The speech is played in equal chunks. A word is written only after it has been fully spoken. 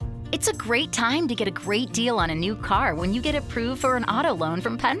It's a great time to get a great deal on a new car when you get approved for an auto loan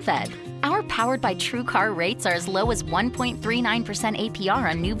from PenFed. Our Powered by True Car rates are as low as 1.39% APR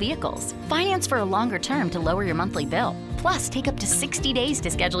on new vehicles. Finance for a longer term to lower your monthly bill. Plus, take up to 60 days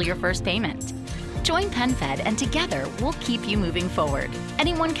to schedule your first payment. Join PenFed and together we'll keep you moving forward.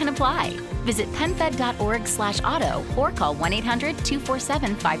 Anyone can apply. Visit PenFed.org/auto or call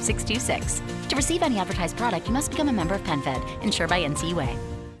 1-800-247-5626. To receive any advertised product, you must become a member of PenFed, insured by NCUA.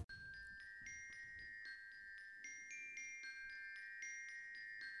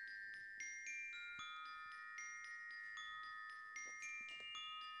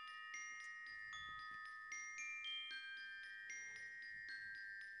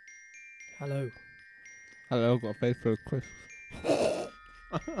 Hello. Hello, I've got a face for a crisp.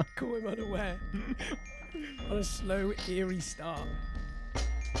 Caught him unaware. On a slow, eerie start.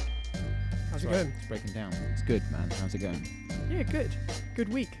 How's it going? It's breaking down. It's good, man. How's it going? Yeah, good. Good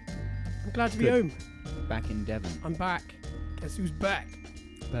week. I'm glad to be Good. home. Back in Devon. I'm back. Guess who's back?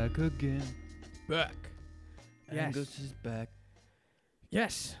 Back again. Back. Yes. Angus is back.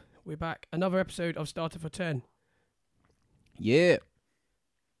 Yes, we're back. Another episode of Starter for 10. Yeah.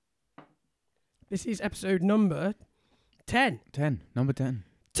 This is episode number 10. 10. Number 10.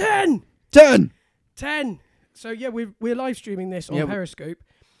 10! 10! 10! So yeah, we're live streaming this on Periscope.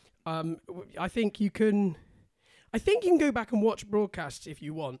 I think you can go back and watch broadcasts if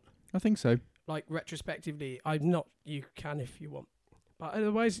you want, I think so. like retrospectively. You can if you want, but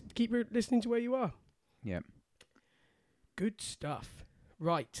otherwise keep listening to where you are. Yeah. Good stuff.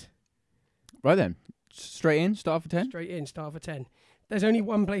 Right, Right then. Straight in, start for 10? straight in, start for 10. There's only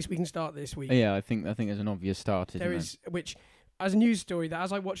one place we can start this week. Yeah, I think there's an obvious start, isn't There is, which as a news story that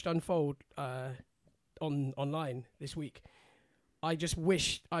as I watched unfold online this week, I was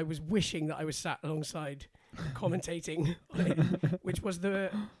wishing that I was sat alongside commentating on it, which was the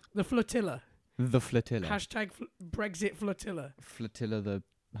flotilla. The flotilla. Hashtag Brexit flotilla. Flotilla the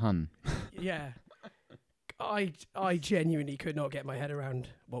Hun. Yeah. I genuinely could not get my head around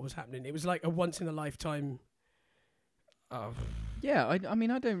what was happening. It was like a once in a lifetime. Yeah, I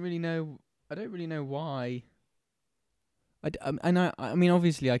mean, I don't really know why. I mean,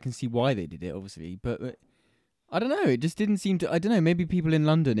 obviously, I can see why they did it, obviously, but I don't know. It just didn't seem to. I don't know. Maybe people in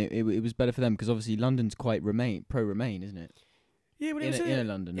London, it was better for them because obviously London's quite pro-Remain, isn't it? Yeah, but in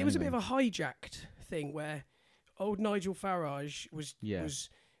London. It was a bit of a hijacked thing where old Nigel Farage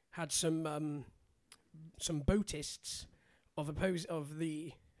had some boatists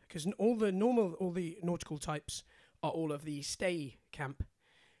because all the nautical types are all of the stay camp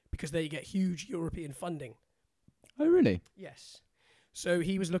because they get huge European funding. Oh, really? Yes. So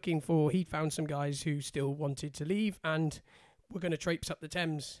he'd found some guys who still wanted to leave and were going to traipse up the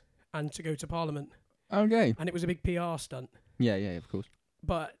Thames and to go to Parliament. Okay. And it was a big PR stunt. Yeah, of course.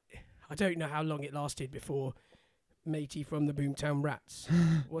 But I don't know how long it lasted before matey from the Boomtown Rats,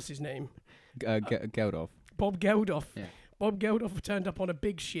 what's his name? Geldof. Bob Geldof. Yeah. Bob Geldof turned up on a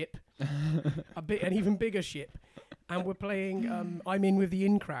big ship, an even bigger ship, and we're playing I'm In With the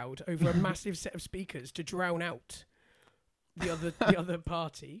In crowd over a massive set of speakers to drown out the other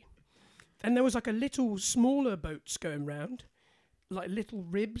party. And there was like a little smaller boats going round, like little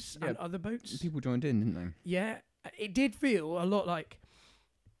ribs and other boats. People joined in, didn't they? Yeah, it did feel a lot like,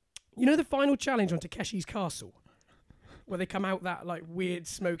 you know, the final challenge on Takeshi's Castle, where they come out that like weird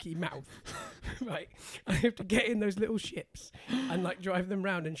smoky mouth, right? And they have to get in those little ships and like drive them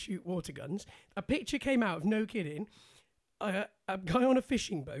round and shoot water guns. A picture came out of, no kidding, a guy on a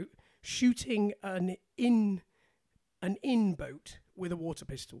fishing boat shooting an in boat with a water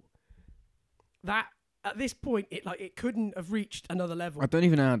pistol. That at this point it couldn't have reached another level. I don't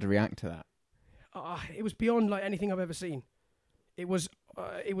even know how to react to that. It was beyond like anything I've ever seen. It was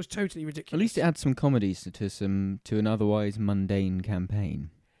totally ridiculous. At least it had some comedies to an otherwise mundane campaign.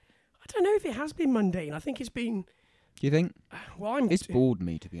 I don't know if it has been mundane. I think it's been. Do you think? Well, it's bored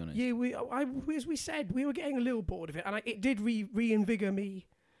me, to be honest. Yeah, as we said, we were getting a little bored of it, and it did reinvigor me.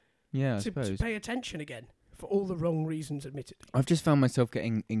 Yeah, I to suppose. pay attention again for all the wrong reasons, admittedly. I've just found myself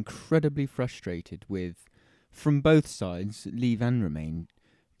getting incredibly frustrated with, from both sides, Leave and Remain,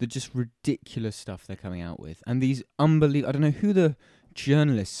 the just ridiculous stuff they're coming out with, and these unbelievable. I don't know who the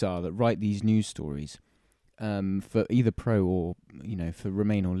journalists are that write these news stories, for either pro or for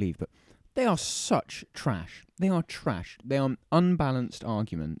Remain or Leave, but they are such trash. They are trash. They are unbalanced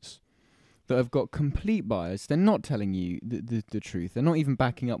arguments that have got complete bias. They're not telling you the truth. They're not even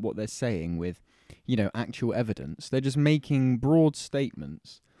backing up what they're saying with, actual evidence. They're just making broad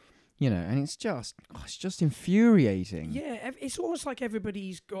statements, and it's just infuriating. Yeah, it's almost like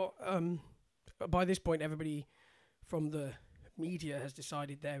everybody's got, by this point, everybody from the media has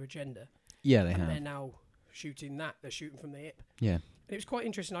decided their agenda. Yeah, they and have. they're now shooting that. They're shooting from the hip. Yeah. And it was quite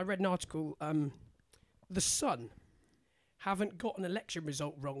interesting. I read an article. The Sun haven't got an election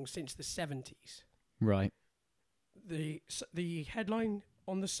result wrong since the 70s. Right. The headline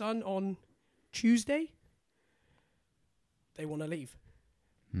on the Sun on Tuesday, they want to leave.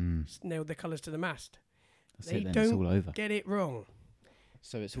 Nailed their colours to the mast. That's they it then. don't It's all over. get it wrong.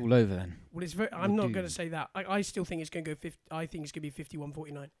 So it's all over then. Well, it's very. I'm not going to say that. I still think it's going to go. I think it's going to be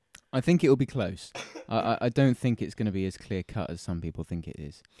 51-49. I think it'll be close. I don't think it's going to be as clear cut as some people think it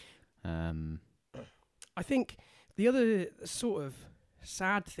is. I think the other sort of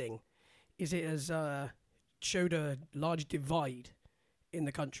sad thing is it has showed a large divide in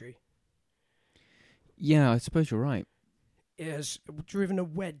the country. Yeah, I suppose you're right. It has driven a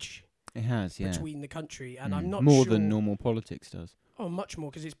wedge It has, yeah. between the country, and I'm not more sure, than normal politics does. Oh, much more,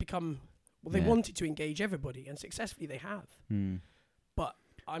 because it's become. Well, they Yeah. wanted to engage everybody, and successfully they have. But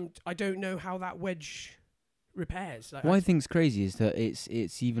I don't know how that wedge repairs. Like, What I think's crazy is that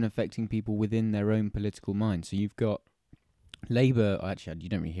it's even affecting people within their own political mind. So you've got Labour. Actually, you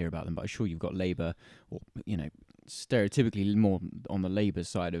don't really hear about them, but I'm sure you've got Labour, or stereotypically more on the Labour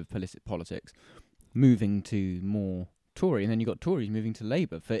side of politics, moving to more Tory, and then you've got Tories moving to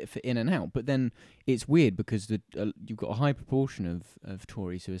Labour for in and out. But then it's weird because you've got a high proportion of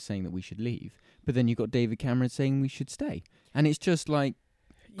Tories who are saying that we should leave, but then you've got David Cameron saying we should stay, and it's just like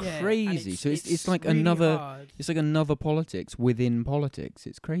crazy. So it's like really another hard. it's like another politics within politics.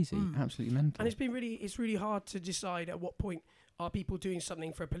 It's crazy, absolutely mental. And it's really hard to decide at what point are people doing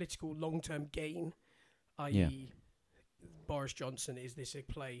something for a political long-term gain, i.e. Boris Johnson, is this a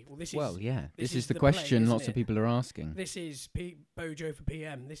play? Well, this is the the question play, lots isn't of it? people are asking. This is Bojo for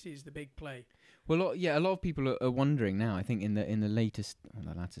PM. This is the big play. Well, a lot of people are wondering now. I think in the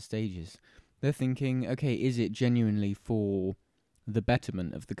latter stages, they're thinking, okay, is it genuinely for the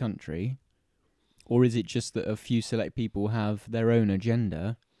betterment of the country, or is it just that a few select people have their own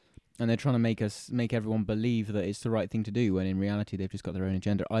agenda, and they're trying to make everyone believe that it's the right thing to do, when in reality they've just got their own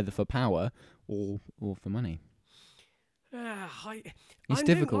agenda, either for power or for money. It's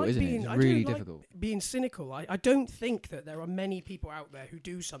difficult, isn't it? It's really difficult. Being cynical, I don't think that there are many people out there who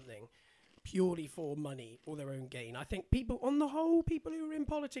do something purely for money or their own gain. I think people who are in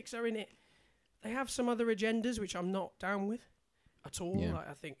politics are in it. They have some other agendas which I'm not down with at all. Yeah. Like,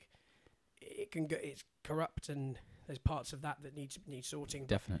 I think it's corrupt, and there's parts of that need sorting.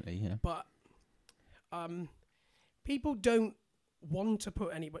 Definitely, yeah. But people don't want to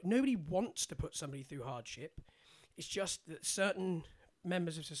put anybody. Nobody wants to put somebody through hardship. It's just that certain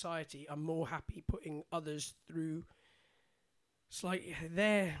members of society are more happy putting others through. It's like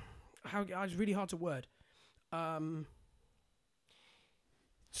it's really hard to word.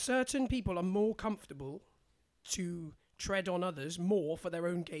 Certain people are more comfortable to tread on others more for their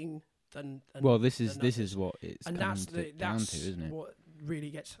own gain than. This is what it's down to, isn't it? What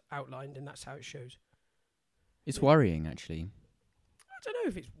really gets outlined, and that's how it shows. It's worrying, actually. I don't know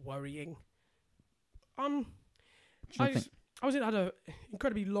if it's worrying. I had an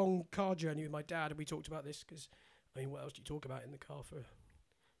incredibly long car journey with my dad, and we talked about this because, what else do you talk about in the car for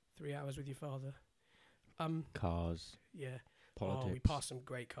 3 hours with your father? Cars. Yeah. Politics. Oh, we passed some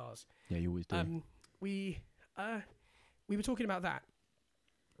great cars. Yeah, you always do. We were talking about that,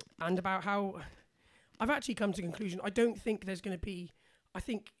 and about how I've actually come to the conclusion I don't think there's going to be. I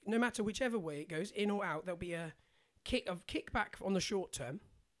think no matter whichever way it goes, in or out, there'll be a kickback on the short term.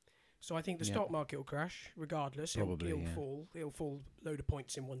 So I think the stock market will crash regardless. Probably, it'll fall. It'll fall a load of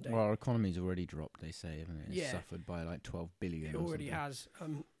points in one day. Well, our economy's already dropped, they say, haven't it? It's Yeah. suffered by like 12 billion. It already has.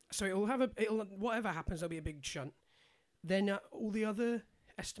 So it'll whatever happens, there'll be a big shunt. Then all the other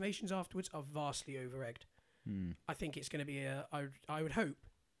estimations afterwards are vastly over-egged. I think it's going to be I would hope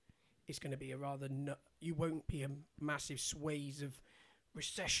it's going to be a rather. You won't be a massive sways of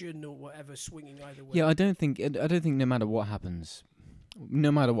recession or whatever swinging either way. Yeah, I don't think no matter what happens,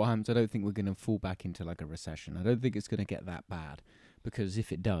 I don't think we're going to fall back into like a recession. I don't think it's going to get that bad, because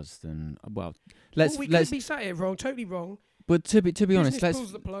if it does, then let's could be sat here wrong, totally wrong. But to be honest,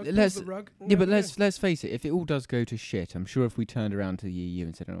 pulls the rug. let's face it. If it all does go to shit, I'm sure if we turned around to the EU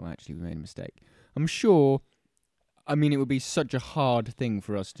and said, "Oh, actually, we made a mistake," I'm sure. I mean, it would be such a hard thing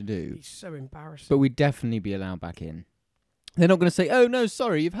for us to do. It'd be so embarrassing. But we'd definitely be allowed back in. They're not going to say, "Oh no,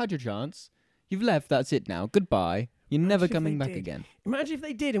 sorry, you've had your chance. You've left. That's it now. Goodbye. You're never coming back again." Imagine if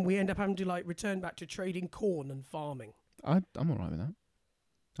they did, and we end up having to return back to trading corn and farming. I'm all right with that.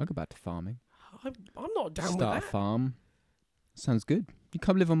 I'll go back to farming. I'm not down with Start that. a farm. Sounds good. You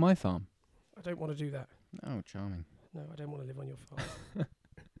come live on my farm. I don't want to do that. Oh, charming. No, I don't want to live on your farm.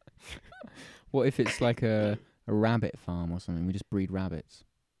 What if it's like a a rabbit farm or something. We just breed rabbits.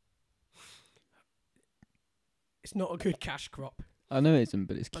 It's not a good cash crop. I know it isn't,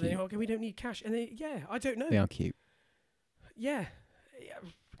 but it's But cute. then, okay, we don't need cash. And I don't know. They are cute. Yeah.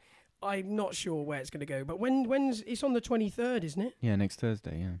 I'm not sure where it's going to go. But when's it's on the 23rd, isn't it? Yeah, next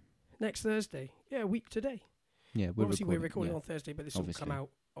Thursday, yeah. Next Thursday. Yeah, a week today. Yeah, Obviously, we're recording yeah. on Thursday, but this Obviously. will come out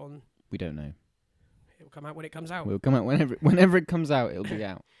on... We don't know. It will come out when it comes out. We'll come out whenever it comes out, it'll be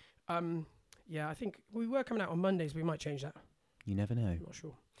out. Yeah, I think we were coming out on Mondays. We might change that. You never know. I'm not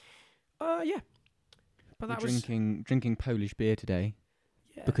sure. Yeah. But We're that was... drinking Polish beer today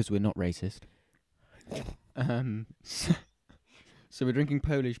Yeah. because we're not racist. So we're drinking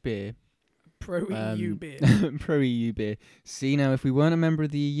Polish beer. Pro-EU beer. Pro-EU beer. See, now, if we weren't a member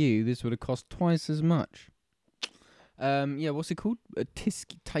of the EU, this would have cost twice as much. Yeah, what's it called?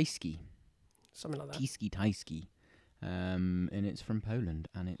 Tajski. Something like that. Tajski. And it's from Poland,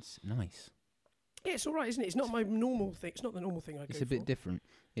 and it's nice. Yeah, it's all right, isn't it? It's not my normal thing. It's not the normal thing I go for. It's a bit different.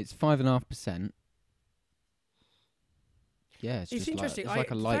 It's 5.5%. Yeah, it's just interesting. It's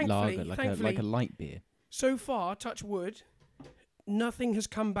like a light lager, like a light beer. So far, touch wood, nothing has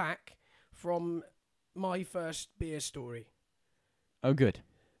come back from my first beer story. Oh, good.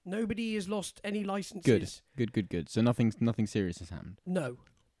 Nobody has lost any licenses. Good. So nothing serious has happened. No.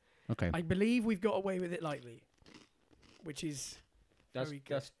 Okay. I believe we've got away with it lightly, which is very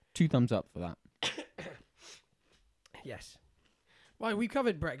good. That's 2 thumbs up for that. Yes. Well, we've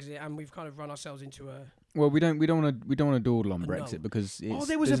covered Brexit and we've kind of run ourselves into a... Well, we don't want to dawdle on No. Brexit because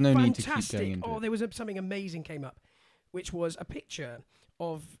there's no need to keep going into it. there was something amazing came up, which was a picture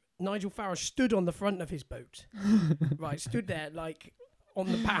of Nigel Farage stood on the front of his boat, right? Stood there like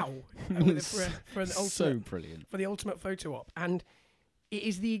on the bow for an ultimate, so brilliant for the ultimate photo op, and it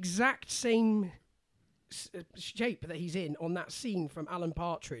is the exact same shape that he's in on that scene from Alan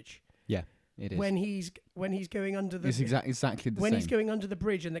Partridge. Yeah, it is. When he's going under the it's exactly the when same. he's going under the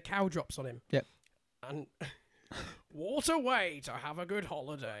bridge and the cow drops on him. Yep. And what a way to have a good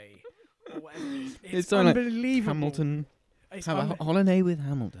holiday. It's so like unbelievable. Hamilton. It's Have a holiday with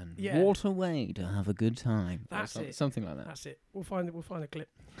Hamilton. Yeah. What a way to have a good time. That's it. Something like that. That's it. We'll find a clip.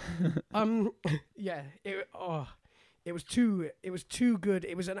 Yeah. It was too good.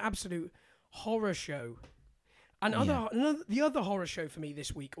 It was an absolute horror show. And the other horror show for me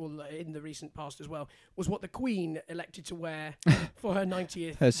this week, or in the recent past as well, was what the Queen elected to wear for her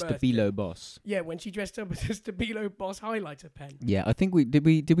 90th Her birthday. Stabilo boss. Yeah, when she dressed up as a Stabilo Boss highlighter pen. Yeah, I think we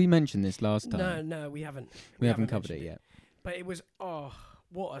mention this last time? No, we haven't. We haven't covered it mentioned yet. But it was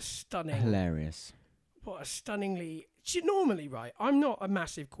what a stunning, Hilarious. what a stunningly. Normally, right, I'm not a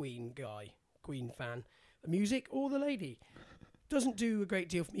massive Queen fan. The music or the lady doesn't do a great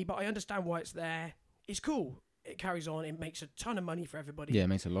deal for me, but I understand why it's there. It's cool. It carries on. It makes a ton of money for everybody. Yeah, it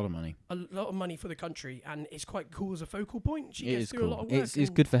makes a lot of money. A lot of money for the country, and it's quite cool as a focal point. She It gets is through cool. a lot of work. It's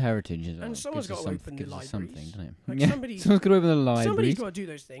good for heritage as well. and someone's Gives us got to open the gives us libraries. something, doesn't it? Like Yeah. somebody's Someone's got to open the libraries. Somebody's got to do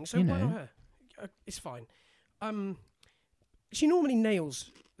those things. So You why not know. her? It's fine. She normally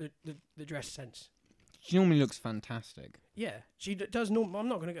nails the dress sense. She normally looks fantastic. Yeah, she does. I'm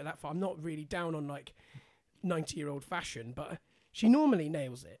not going to go that far. I'm not really down on like 90-year-old fashion, but she normally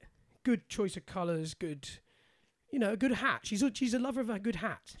nails it. Good choice of colours. Good, a good hat. She's a lover of a good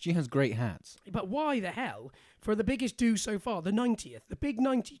hat. She has great hats. But why the hell, for the biggest do so far, the 90th, the big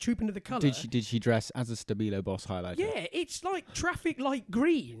 90 trooping to the colour? Did she dress as a Stabilo Boss highlighter? Yeah, it's like traffic light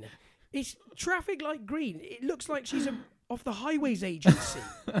green. It's traffic light green. It looks like she's off the highways agency,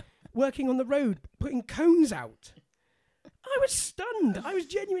 working on the road, putting cones out. I was stunned. I was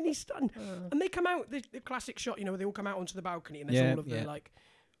genuinely stunned. And they come out, the classic shot, they all come out onto the balcony, and there's all of the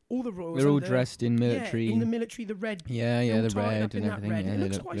all the royals. They're all dressed in military. Yeah, in the military, the red. Yeah, all the tied red up in and that everything. red. Yeah, It they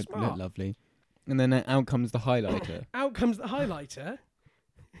looks look, quite look smart. lovely. And then out comes the highlighter. Out comes the highlighter.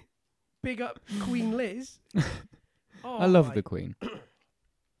 Big up Queen Liz. I love the Queen.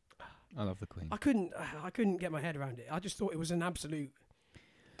 I love the Queen. I couldn't get my head around it. I just thought it was an absolute.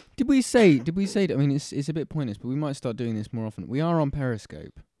 Did we say? I mean, it's a bit pointless, but we might start doing this more often. We are on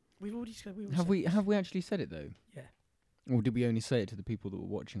Periscope. We've already said. Have we actually said it though? Yeah. Or did we only say it to the people that were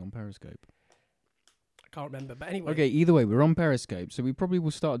watching on Periscope? I can't remember, but anyway. Okay, either way, we're on Periscope, so we probably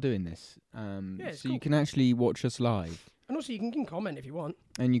will start doing this. It's so cool. you can actually watch us live, And also, you can comment if you want.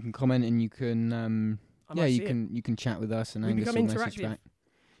 and you can comment, and you can I might see it. you can chat with us and We hang us become a message interactive. back.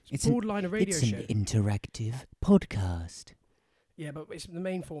 It's borderline a radio show. interactive podcast. Yeah, but the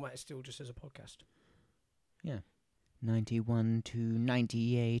main format is still just as a podcast. Yeah, 91 to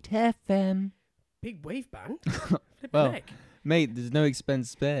 98 FM. Big wave band. Well, heck. Mate, there's no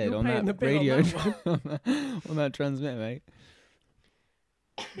expense spared You're on paying the that bill on radio that on that transmitter, mate.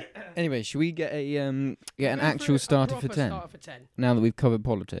 Anyway, should we get an Go actual for a starter for proper 10? Starter for 10. Now that we've covered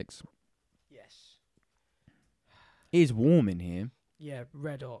politics. Yes. It is warm in here. Yeah,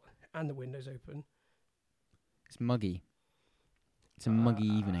 red hot. And the windows open. It's muggy. It's a muggy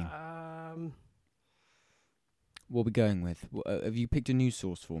evening. What are we going with? Have you picked a news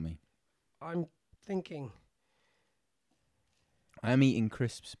source for me? I'm thinking. I am eating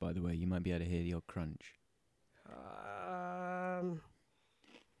crisps, by the way. You might be able to hear the odd crunch.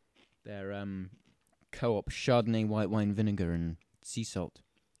 They're Co-op Chardonnay white wine vinegar and sea salt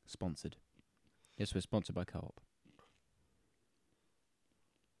sponsored. Yes, we're sponsored by Co-op.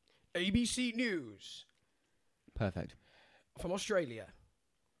 ABC News. Perfect. From Australia.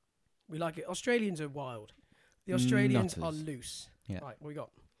 We like it. Australians are wild. The Australians Nutters. are loose. Yeah. Right, what we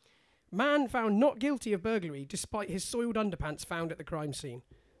got? Man found not guilty of burglary despite his soiled underpants found at the crime scene.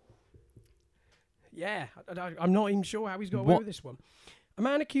 Yeah, I'm not even sure how he's got away with this one. A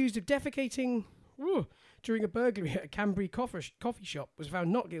man accused of defecating during a burglary at a Canberra coffee shop was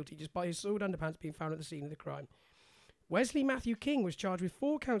found not guilty despite his soiled underpants being found at the scene of the crime. Wesley Matthew King was charged with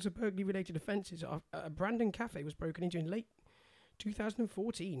 4 counts of burglary-related offences after a Brandon cafe was broken into in late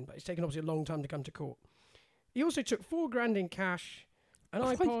 2014, but it's taken obviously a long time to come to court. He also took $4,000 in cash, an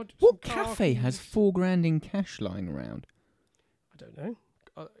iPod. What some car cafe has keys. $4,000 in cash lying around? I don't know.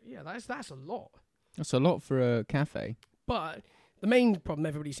 Yeah, that's a lot. That's a lot for a cafe. But the main problem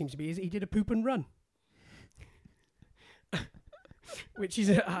everybody seems to be is he did a poop and run, which is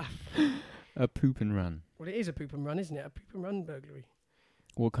A poop and run. well, it is a poop and run, isn't it? A poop and run burglary.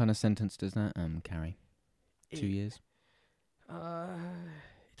 What kind of sentence does that carry? 2 years?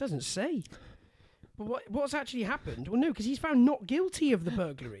 It doesn't say. But what's actually happened? Well, no, because he's found not guilty of the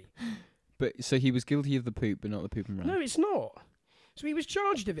burglary. But so he was guilty of the poop, but not the poop and run. No, it's not. So he was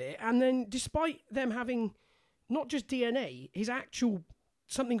charged of it, and then despite them having not just DNA, his actual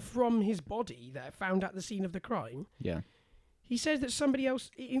something from his body that found at the scene of the crime, Yeah. he says that somebody else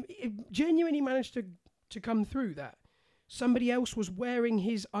it genuinely managed to come through that somebody else was wearing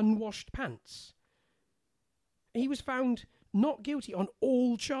his unwashed pants. He was found not guilty on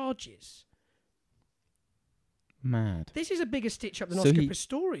all charges. Mad. This is a bigger stitch up than So Oscar he-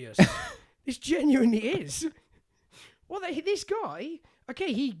 Pistorius. This genuinely is. Well, this guy,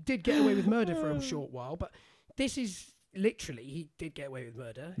 okay, he did get away with murder for a short while, but this is literally, he did get away with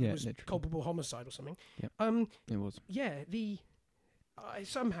murder. Yeah, It was literally. culpable homicide or something. Yep. It was. Yeah,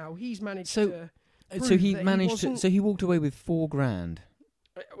 somehow he's managed So- to. So prove he that managed to. wasn't- So he walked away with $4,000.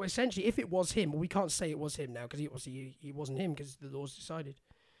 Well, essentially, if it was him, we can't say it was him now because he wasn't him because the law's decided.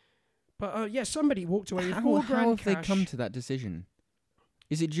 But yeah, somebody walked away with How $4,000 have cash. they come to that decision?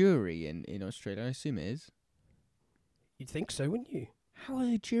 Is it jury in Australia? I assume it is. You'd think so, wouldn't you? How has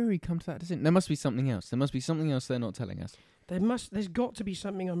a jury come to that decision? There must be something else. There must be something else they're not telling us. There's got to be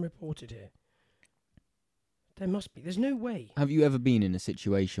something unreported here. There must be. There's no way. Have you ever been in a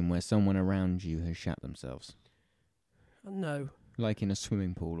situation where someone around you has shat themselves? No. Like in a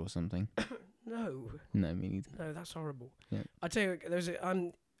swimming pool or something? No. No, me neither. No, that's horrible. Yeah. I tell you,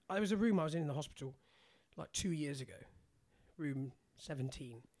 there was a room I was in the hospital like 2 years ago. Room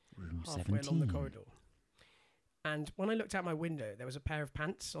 17. Room Halfway 17. along the corridor. And when I looked out my window, there was a pair of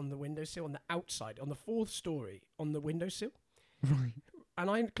pants on the windowsill on the outside, on the 4th story, on the windowsill. Right. And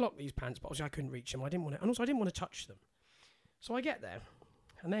I clocked these pants, but obviously I couldn't reach them. I didn't want to, and also I didn't want to touch them. So I get there,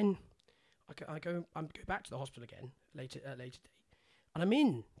 and then I go back to the hospital again later date,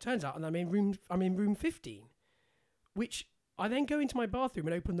 and turns out, and I'm in room 15, which I then go into my bathroom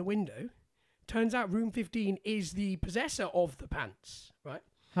and open the window. Turns out room 15 is the possessor of the pants, right?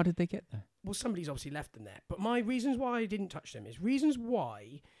 How did they get there? Well, somebody's obviously left them there. But my reasons why I didn't touch them is reasons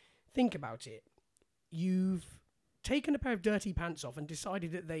why, think about it, you've taken a pair of dirty pants off and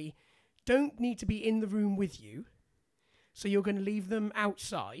decided that they don't need to be in the room with you, so you're going to leave them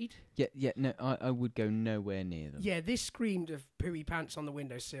outside. Yeah, no, I would go nowhere near them. Yeah, this screamed of pooey pants on the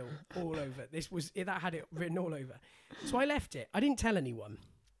windowsill all over. That had it written all over. So I left it. I didn't tell anyone.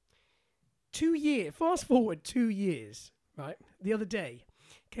 Fast forward 2 years, right? The other day,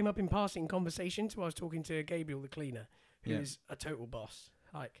 came up in passing conversation I was talking to Gabriel the cleaner, who is a total boss.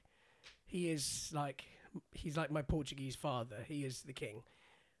 Like, he's like my Portuguese father. He is the king.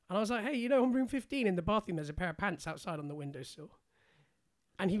 And I was like, hey, on room 15 in the bathroom, there's a pair of pants outside on the windowsill.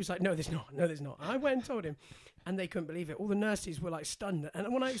 And he was like, no, there's not. And I went and told him, and they couldn't believe it. All the nurses were like stunned.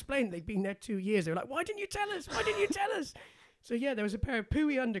 And when I explained they'd been there 2 years, they were like, why didn't you tell us? Why didn't you tell us? So yeah, there was a pair of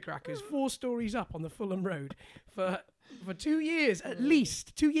pooey undercrackers 4 stories up on the Fulham Road for 2 years, at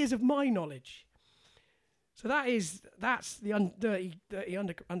least 2 years of my knowledge. So that's the dirty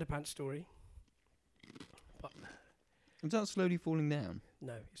underpants story. But Is that slowly falling down?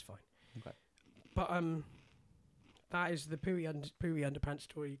 No, it's fine. Okay. But that is the Pooey underpants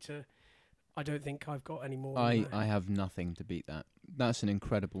story. I don't think I've got any more. I have nothing to beat that. That's an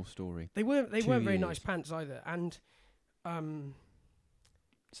incredible story. They weren't 2 very years. nice pants either, and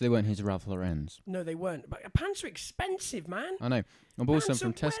So they weren't his Ralph Lauren's. no, they weren't. But pants are expensive, man. I know. I bought some Pants from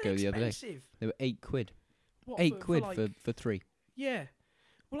are well Tesco the other day. expensive. They were £8. What, £8 like, for 3. Yeah.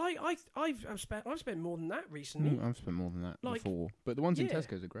 Well, I've spent more than that recently. I've spent more than that Like, before. But the ones in yeah.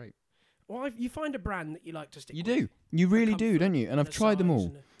 Tesco's are great. Well, you find a brand that you like to stick You with. do. You really do, comfort don't you? And I've a tried them size all.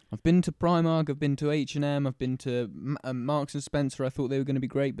 and a- I've been to Primark, I've been to H&M, I've been to Marks and Spencer. I thought they were going to be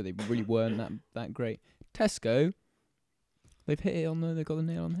great, but they really weren't that great. Tesco, they've hit it on they've got the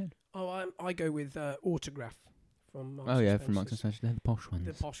nail on the head. Oh, I go with Autograph from Marks Oh and yeah, from Marks and Spencer's. Spencer, they're the posh ones.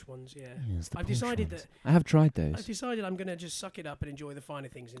 The posh ones, yeah. Yes, the I've posh decided ones. that I have tried I've those. decided I'm going to just suck it up and enjoy the finer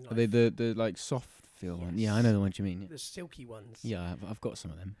things in life. Are they the like soft feel one? Yeah, I know the ones you mean. The silky ones. Yeah, I've got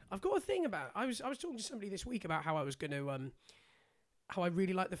some of them. I've got a thing about. I was talking to somebody this week about how I was going to how I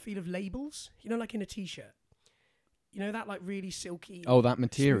really like the feel of labels. You know, like in a t-shirt. You know that like really silky. Oh, that smooth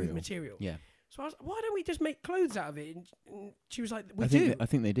material. material. Yeah. So I was, why don't we just make clothes out of it? And she was like, I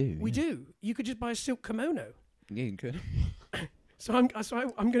think they do. We yeah. do. You could just buy a silk kimono. Yeah, you could. So I'm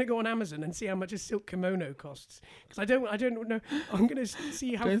going to go on Amazon and see how much a silk kimono costs, because I don't know. I'm going to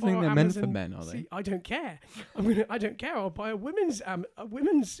see how Don't far think they're meant Amazon for men, are they? I don't care. I don't care. I'll buy a women's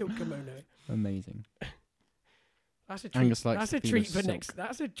silk kimono. Amazing. That's a treat. Angus likes That's the a feel treat of for silk. next.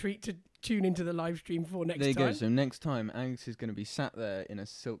 That's a treat to tune into the live stream for next There you time. go. So next time, Angus is going to be sat there in a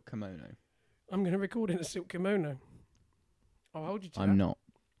silk kimono. I'm going to record in a silk kimono. I'll hold you to I'm that. not.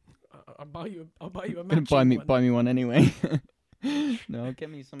 I'll buy you a Gonna matching one. buy me one anyway. No, get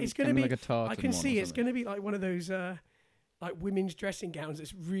me some. It's Get gonna me be- like a tartan I can one or see it's something. going to be like one of those like women's dressing gowns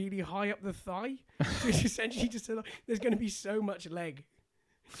that's really high up the thigh. Which essentially just there's going to be so much leg.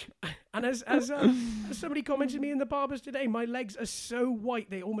 And as somebody commented to me in the barbers today, my legs are so white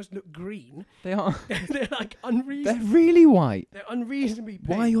they almost look green. They are. They're like They're unreasonably. really white. They're unreasonably big.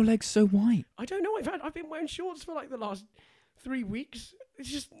 Why are your legs so white? I don't know. I've been wearing shorts for like the last 3 weeks. It's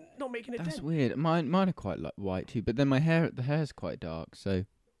just not making a That's dent. weird. Mine are quite white too, but then the hair's quite dark. So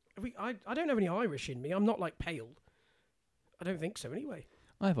I don't have any Irish in me. I'm not like pale. I don't think so anyway.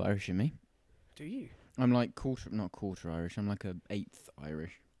 I have Irish in me. Do you? I'm like not quarter Irish. I'm like a 1/8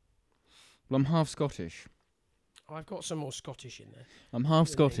 Irish. Well, I'm half Scottish. Oh, I've got some more Scottish in there. I'm half With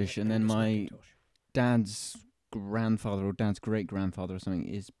Scottish, and then Angus my Mackintosh. dad's grandfather or dad's great grandfather or something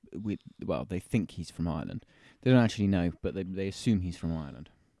is they think he's from Ireland. They don't actually know, but they assume he's from Ireland.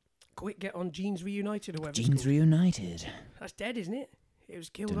 Quick, get on Jeans Reunited or whatever. it's Genes called. Reunited. That's dead, isn't it? It was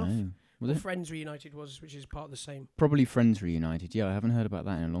killed Don't off. know. Was Or it? Friends Reunited which is part of the same. Probably Friends Reunited. Yeah, I haven't heard about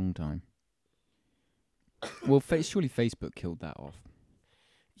that in a long time. Well, surely Facebook killed that off.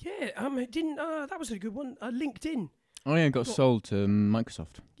 Yeah, it didn't. That was a good one. LinkedIn. Oh yeah, it got Got- sold to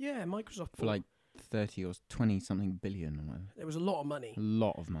Microsoft Yeah, Microsoft. for like 30 or 20 something billion or whatever. There was a lot of money. A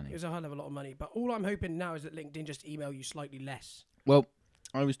lot of money. It was a hell of a lot of money. But all I'm hoping now is that LinkedIn just email you slightly less. Well,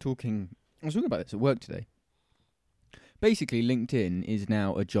 I was talking about this at work today. Basically, LinkedIn is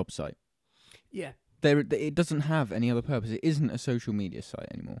now a job site. Yeah. It doesn't have any other purpose. It isn't a social media site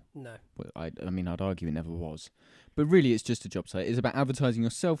anymore. No. Well, I'd argue it never was. But really, it's just a job site. It's about advertising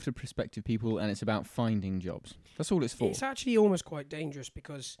yourself to prospective people, and it's about finding jobs. That's all it's for. It's actually almost quite dangerous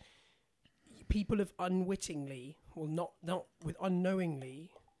because people have unwittingly, or not with unknowingly,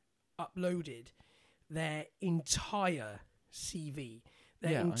 uploaded their entire CV,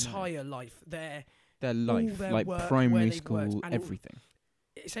 their Yeah, I know. entire life, Their life, their like work, where primary they've worked, school, and everything.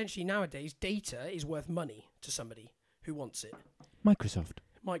 essentially nowadays data is worth money to somebody who wants it. Microsoft.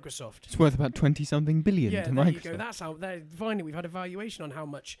 Microsoft. It's worth about 20-something billion Yeah, to there Microsoft. you go. That's how. Finally, we've had a valuation on how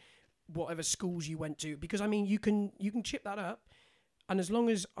much whatever schools you went to, because I mean, you can chip that up, and as long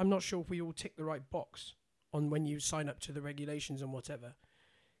as I'm not sure if we all tick the right box on when you sign up to the regulations and whatever.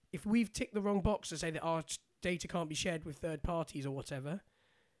 If we've ticked the wrong box to say that our data can't be shared with third parties or whatever,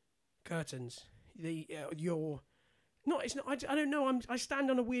 curtains. You're not. It's not. I don't know. I stand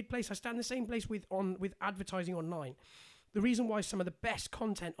on a weird place. I stand the same place with advertising online. The reason why some of the best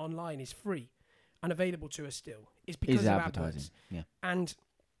content online is free and available to us still is because Is of advertising. adverts. Yeah. And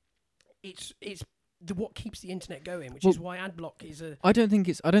it's what keeps the internet going, which Well, is why AdBlock is a. I don't think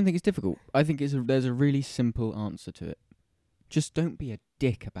it's difficult. I think there's a really simple answer to it. Just don't be a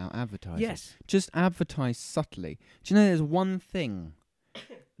dick about advertising. Yes. Just advertise subtly. Do you know there's one thing?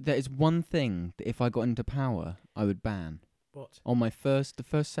 There is one thing that if I got into power, I would ban. What? On the first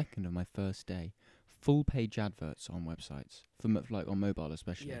second of my first day, full page adverts on websites, like on mobile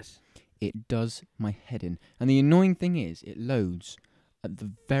especially. Yes. It does my head in. And the annoying thing is, it loads at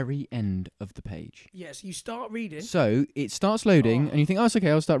the very end of the page. Yes, you start reading. So it starts loading, Oh. and you think, oh, it's okay,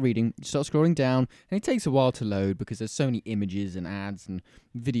 I'll start reading. You start scrolling down, and it takes a while to load because there's so many images and ads and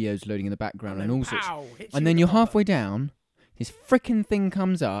videos loading in the background and all sorts. And then you're halfway down, this frickin' thing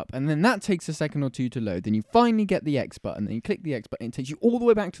comes up, and then that takes a second or two to load. Then you finally get the X button, then you click the X button, it takes you all the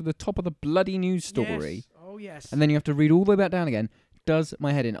way back to the top of the bloody news story. Yes. Oh, yes. And then you have to read all the way back down again. Does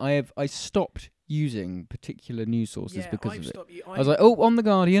my head in. I stopped using particular news sources because of it. I was like, oh, on The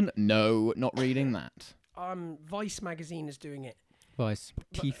Guardian? No, not reading that. Vice magazine is doing it. Vice.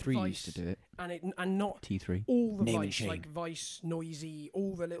 T3 Vice, used to do it. And not T3. all the Name and Vice, shame. like Vice, Noisy,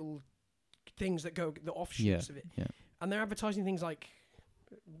 all the little things that go, the offshoots of it. Yeah. And they're advertising things like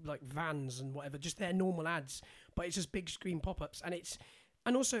Vans and whatever, just their normal ads, but it's just big screen pop-ups.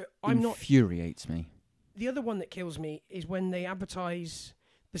 And also, Infuriates me. The other one that kills me is when they advertise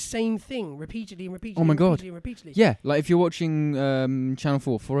the same thing repeatedly and repeatedly. Oh my and God. repeatedly and repeatedly. Yeah, like if you're watching Channel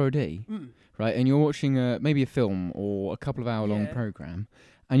 4, 4OD, right, and you're watching maybe a film or a couple of hour-long program,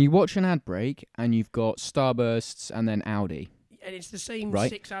 and you watch an ad break, and you've got Starbursts and then Audi. And it's the same right?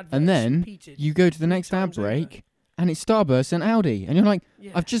 6 adverts and then repeated you go to the next ad break, and it's Starburst and Audi, and you're like,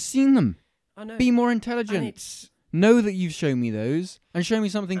 I've just seen them. I know. Be more intelligent. Know that you've shown me those, and show me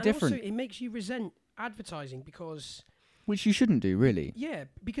something different. Also, it makes you resent advertising because... Which you shouldn't do, really. Yeah,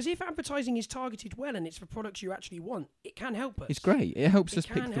 because if advertising is targeted well and it's for products you actually want, it can help us. It's great. It helps us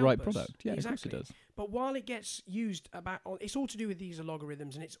pick the right product. Yeah, exactly. Of course it does. But while it gets used it's all to do with these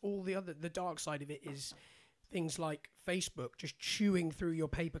algorithms, and it's all the dark side of it is things like Facebook just chewing through your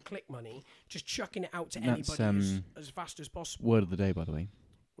pay-per-click money, just chucking it out to anybody as fast as possible. Word of the day, by the way.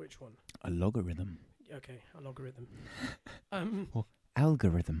 Which one? A logarithm. Okay, a logarithm. Well,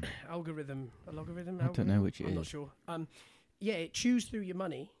 algorithm. A logarithm. I don't know which it is. I'm not sure. Yeah, it chews through your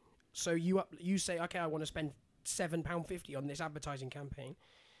money. So you say, okay, I want to spend £7.50 on this advertising campaign.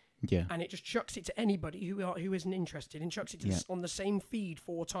 Yeah. And it just chucks it to anybody who isn't interested, and chucks it on the same feed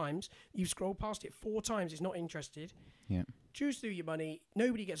 4 times. You scroll past it 4 times, it's not interested. Yeah. Chews through your money.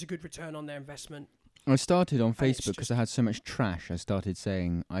 Nobody gets a good return on their investment. I started on Facebook because I had so much trash. I started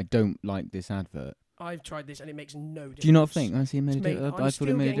saying, I don't like this advert. I've tried this and it makes no difference. Do you not think? I thought it made a difference for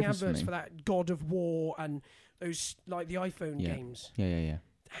me. I'm still getting adverts for that God of War and those, like the iPhone games. Yeah.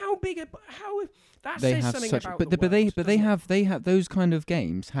 How big that they says have something such, about but the world, they have those kind of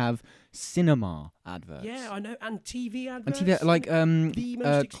games have cinema adverts. Yeah, I know, and TV adverts. And TV,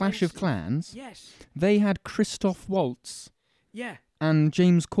 like Clash of Clans. Yes. They had Christoph Waltz. Yeah. And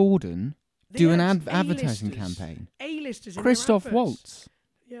James Corden do an advertising campaign. A-listers. Christoph Waltz.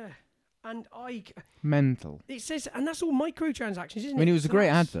 Yeah. And mental. It says, and that's all microtransactions, isn't it? I mean, it was a great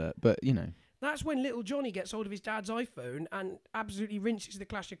advert, but you know. That's when little Johnny gets hold of his dad's iPhone and absolutely rinses the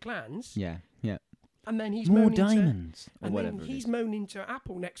Clash of Clans. Yeah. And then he's more diamonds or and whatever. Then he's moaning to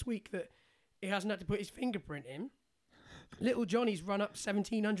Apple next week that he hasn't had to put his fingerprint in. Little Johnny's run up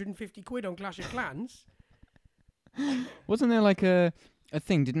 £1,750 on Clash of Clans. Wasn't there like a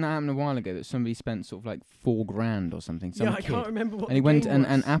thing? Didn't that happen a while ago that somebody spent sort of like $4,000 or something? Some kid. Can't remember what. And he went and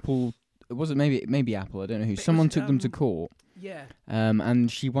Apple. It wasn't maybe Apple. I don't know who. Someone took them to court. Yeah.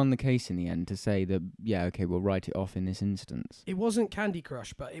 And she won the case in the end to say that we'll write it off in this instance. It wasn't Candy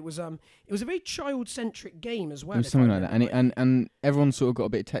Crush, but it was a very child-centric game as well. It was something like that, and everyone sort of got a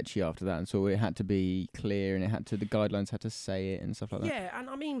bit tetchy after that, and so it had to be clear, and the guidelines had to say it and stuff like that. Yeah, and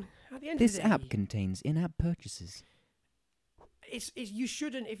I mean, at the end this of the day, app contains in-app purchases. It's you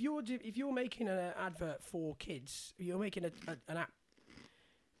shouldn't if you're making an advert for kids, you're making an app.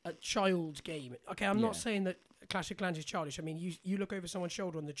 A child game. Okay, I'm not saying that Clash of Clans is childish. I mean, you look over someone's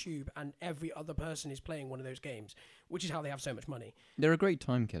shoulder on the tube and every other person is playing one of those games, which is how they have so much money. They're a great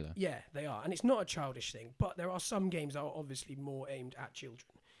time killer. Yeah, they are. And it's not a childish thing, but there are some games that are obviously more aimed at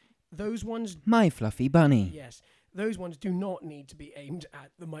children. Those ones... My Fluffy Bunny. Yes. Those ones do not need to be aimed at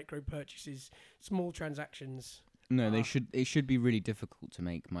the micro purchases, small transactions. No, they should. It should be really difficult to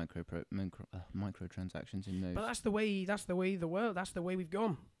make micro transactions in those. But that's the way the world. That's the way we've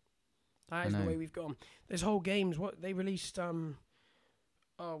gone. That is the way we've gone. There's whole games. What they released.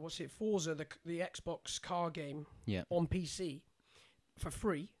 What's it? Forza, the Xbox car game. Yeah. On PC, for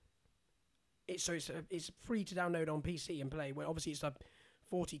free. It's free to download on PC and play. Well, obviously it's like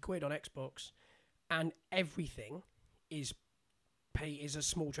 £40 on Xbox, and everything is a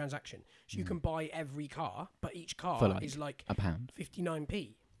small transaction. So you can buy every car, but each car is like £1.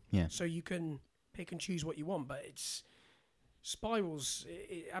 59p. Yeah. So you can pick and choose what you want, but it's spirals.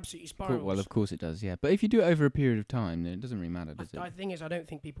 It absolutely spirals. Cool. Well, of course it does, yeah. But if you do it over a period of time, then it doesn't really matter, does it? The thing is, I don't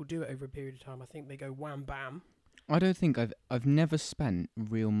think people do it over a period of time. I think they go wham bam. I don't think I've never spent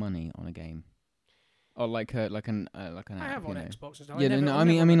real money on a game. Or like an I app. have you on know. Xbox and stuff. Yeah, never, no, I'm I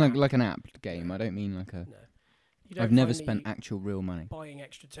mean never on an app. like an app game. I don't mean like a. No. You don't I've never find spent me actual real money. buying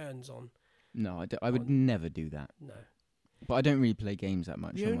extra turns on. No, I would on- never do that. No. But I don't really play games that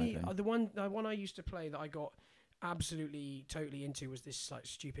much The on only my phone. the one I used to play that I got absolutely totally into was this like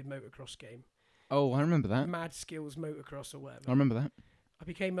stupid motocross game, Oh, I remember that. Mad Skills Motocross or whatever. I remember that. I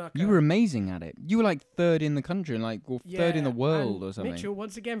became like You were amazing at it. You were like third in the country and like third in the world and or something. Mitchell,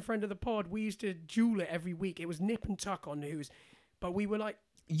 once again, friend of the pod. We used to duel it every week. It was nip and tuck on but we were like,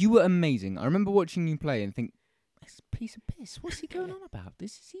 You were amazing. I remember watching you play and think, this piece of piss. What's he going on about?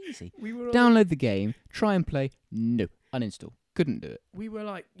 This is easy. we were Download the game, try and play. No, uninstall. Couldn't do it. we were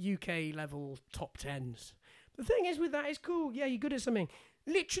like UK level top tens. The thing is with that, it's cool. Yeah, you're good at something.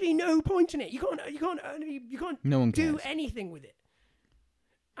 Literally no point in it. You can't No one do cares. anything with it.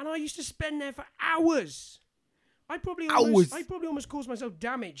 And I used to spend there for hours. I probably Hours. almost caused myself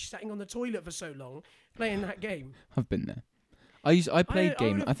damage sitting on the toilet for so long playing that game. I've been there. I played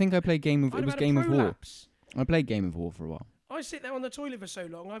Game. would've- I think I played Game of. I'd It was have had a Game of War. prolapse. I played Game of War for a while. I sit there on the toilet for so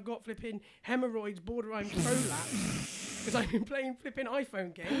long, I've got flipping hemorrhoids, borderline prolapse, because I've been playing flipping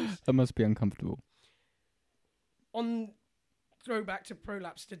iPhone games. That must be uncomfortable. On throwback to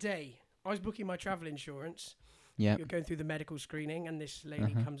prolapse today, I was booking my travel insurance. Yeah. You're going through the medical screening, and this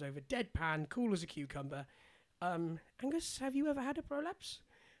lady comes over, deadpan, cool as a cucumber. Angus, have you ever had a prolapse?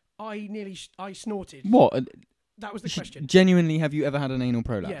 I snorted. What? That was the question. Genuinely, have you ever had an anal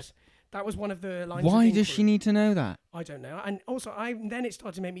prolapse? Yes, that was one of the lines. Why of does she inquiry. need to know that? I don't know. And also, then it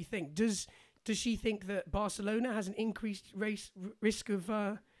started to make me think: Does she think that Barcelona has an increased risk of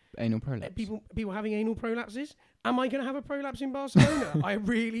Anal prolapse. people having anal prolapses? Am I going to have a prolapse in Barcelona? I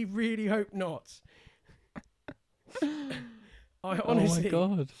really, really hope not. I honestly, oh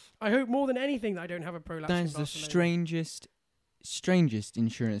my god, I hope more than anything that I don't have a prolapse. that in is the Barcelona. strangest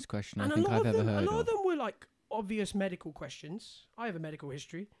insurance question And I think I've ever a heard lot of. of them were like obvious medical questions. I have a medical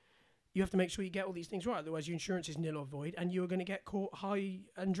history. You have to make sure you get all these things right, otherwise your insurance is nil or void, and you're going to get caught high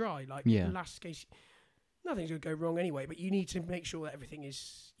and dry. Like Yeah. last case, nothing's going to go wrong anyway. But you need to make sure that everything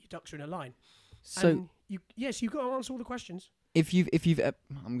is your ducks are in a line. So And you've got to answer all the questions. if you've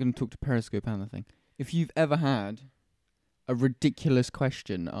I'm going to talk to Periscope and the thing. If you've ever had a ridiculous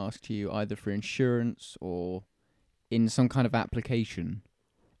question asked to you either for insurance or in some kind of application,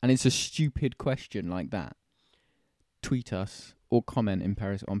 and it's a stupid question like that, tweet us or comment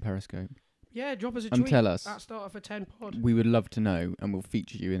on Periscope Yeah, drop us a and tweet tell us. at Starter for 10 Pod. We would love to know, and we'll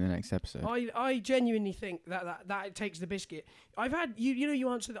feature you in the next episode. I genuinely think that it takes the biscuit. I've had you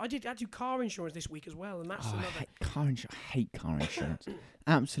answer. I did do car insurance this week as well, and that's Oh, I another hate car insurance.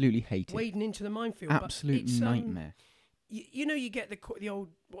 Absolutely hate it. wading into the minefield. Absolute but it's, nightmare. You get the old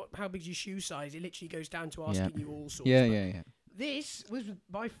how big's your shoe size? It literally goes down to asking you all sorts. Yeah, but yeah, yeah. This was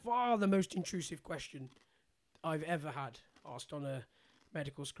by far the most intrusive question I've ever had asked on a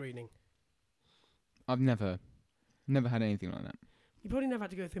medical screening. I've never had anything like that. You probably never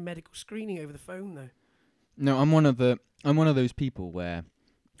had to go through medical screening over the phone though. No, I'm one of those people where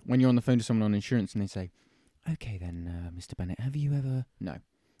when you're on the phone to someone on insurance and they say, "Okay then, Mr. Bennett, have you ever?" No.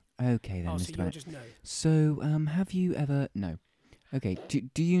 Okay then, Oh, Mr. so you'll Bennett. just know. So, have you ever? No. Okay.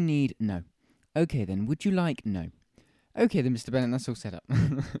 Do you need? No. Okay then. Would you like? No. Okay then, Mr. Bennett. That's all set up.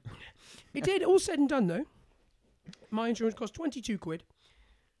 It did, all said and done though. My insurance cost £22.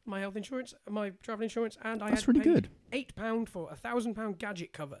 My health insurance, my travel insurance, and That's had really paid good. £8 for a £1,000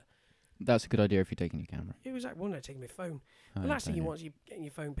 gadget cover. That's a good idea if you're taking your camera. It was like, well, no, taking my phone. Oh, The last thing you don't want is you getting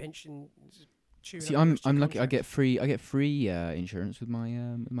your phone pinched and chewing See, up most of I'm your lucky. I contracts. get free insurance with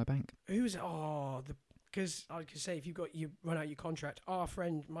my bank. Who's because I could say if you run out your contract.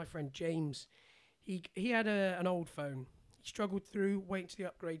 My friend James, he had an old phone. He struggled through, waiting to the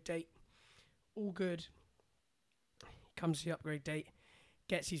upgrade date. All good. Comes to the upgrade date,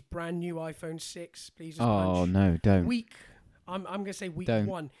 gets his brand new iPhone 6. Please as Oh punch. no, don't. Week. I'm gonna say week Don't.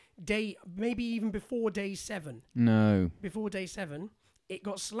 1, day maybe even before day 7. No. Before day 7, it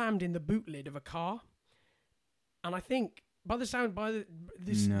got slammed in the boot lid of a car, and I think by the state of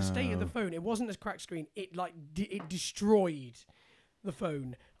the No. phone, it wasn't a cracked screen. It it destroyed the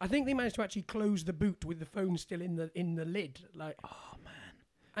phone. I think they managed to actually close the boot with the phone still in the lid. Like, Oh man.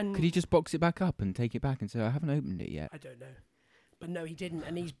 and Could he just box it back up and take it back and say, "I haven't opened it yet"? I don't know. But no, he didn't,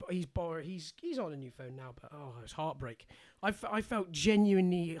 and he's on a new phone now. But it was heartbreak. I felt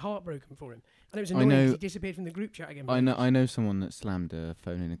genuinely heartbroken for him, and it was I annoying know- because he disappeared from the group chat again. I know someone that slammed a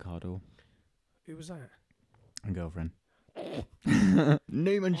phone in a car door. Who was that? A girlfriend.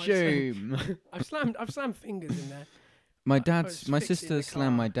 Name and I'd say- shame. I've slammed fingers in there. My was my fixing sister the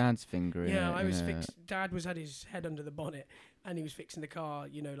slammed car. my dad's finger in. Yeah, I in was a- Dad had his head under the bonnet, and he was fixing the car.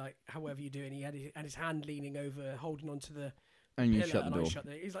 You know, like however you do, and he had his hand leaning over, holding onto the And you pillar, shut the and door. I shut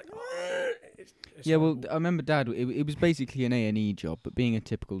it. He's like, it's Yeah, well, horrible. I remember Dad. It was basically an A&E job, but being a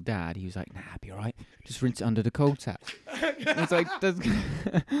typical dad, he was like, "Nah, be all right. Just rinse it under the cold tap." It's like,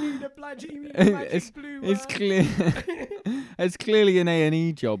 You need a magic blue. it's clear. It's clearly an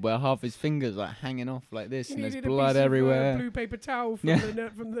A&E job where half his fingers like hanging off like this, You and there's needed a blood piece of, everywhere. blue paper towel from Yeah.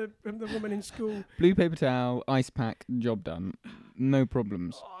 from the woman in school. Blue paper towel, ice pack, job done. No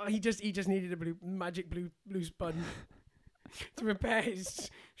problems. Oh, he just needed a magic blue sponge to repair his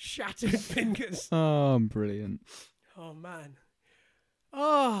shattered fingers. Oh, brilliant. Oh man.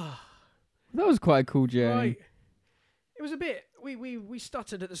 Oh, That was quite a cool journey. right. It was a bit. We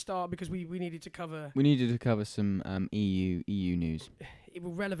stuttered at the start because we needed to cover We needed to cover some EU news.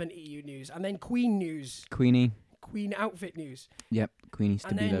 relevant EU news and then Queen news, Queenie. Queen outfit news, Yep, Queenie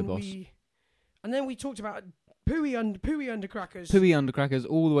and Stabilo then boss. we talked about pooey undercrackers. Pooey undercrackers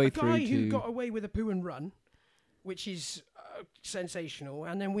all the way a through guy who to got away with a poo and run, which is sensational,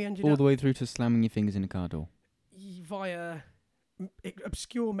 and then we ended all up the way through to slamming your fingers in a car door. via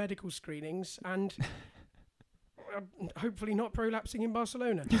obscure medical screenings and hopefully not prolapsing in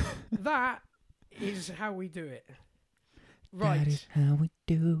Barcelona. That is how we do it. Right. That is how we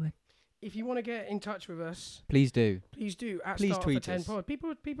do it. If you want to get in touch with us, Please do. please do. At Please Start tweet for 10 us. Pod. People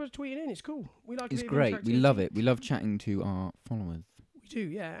are tweeting in. It's cool. We like. a It's bit of great. We love interactivity. it. We love chatting to our followers. We do,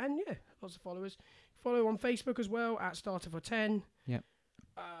 yeah, and yeah, lots of followers. Follow on Facebook as well at Starter for 10. Yep.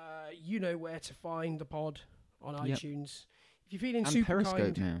 You know where to find the pod on Yep. iTunes. If you're feeling And super Periscope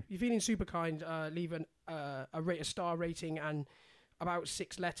kind, now. if you're feeling super kind, leave a star rating and about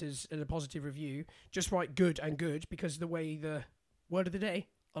 6 letters in a positive review. Just write good and good, because the way the word of the day,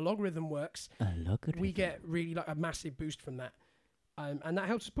 a logarithm works, we get really like a massive boost from that. And that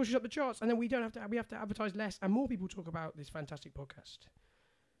helps us push us up the charts, and then we have to advertise less, and more people talk about this fantastic podcast.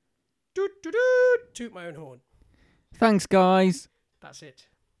 Toot my own horn. Thanks, guys. That's it.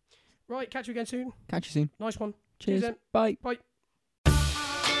 Right, catch you again soon. Catch you soon. Nice one. Cheers. then. Bye. Bye.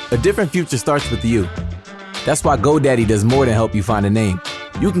 A different future starts with you. That's why GoDaddy does more than help you find a name.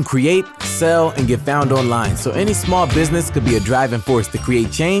 You can create, sell, and get found online, so any small business could be a driving force to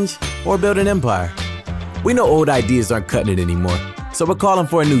create change or build an empire. We know old ideas aren't cutting it anymore, so we're calling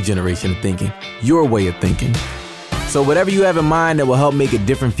for a new generation of thinking, your way of thinking. So whatever you have in mind that will help make a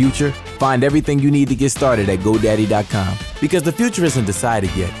different future, find everything you need to get started at GoDaddy.com. Because the future isn't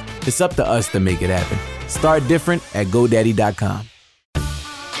decided yet. It's up to us to make it happen. Start different at GoDaddy.com.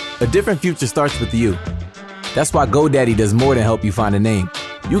 A different future starts with you. That's why GoDaddy does more than help you find a name.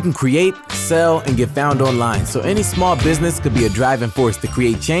 You can create, sell, and get found online, so any small business could be a driving force to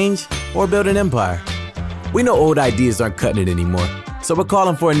create change or build an empire. We know old ideas aren't cutting it anymore, so we're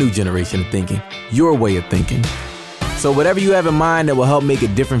calling for a new generation of thinking, your way of thinking. So whatever you have in mind that will help make a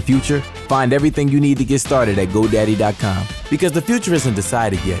different future, find everything you need to get started at GoDaddy.com. Because the future isn't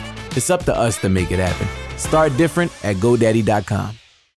decided yet. It's up to us to make it happen. Start different at GoDaddy.com.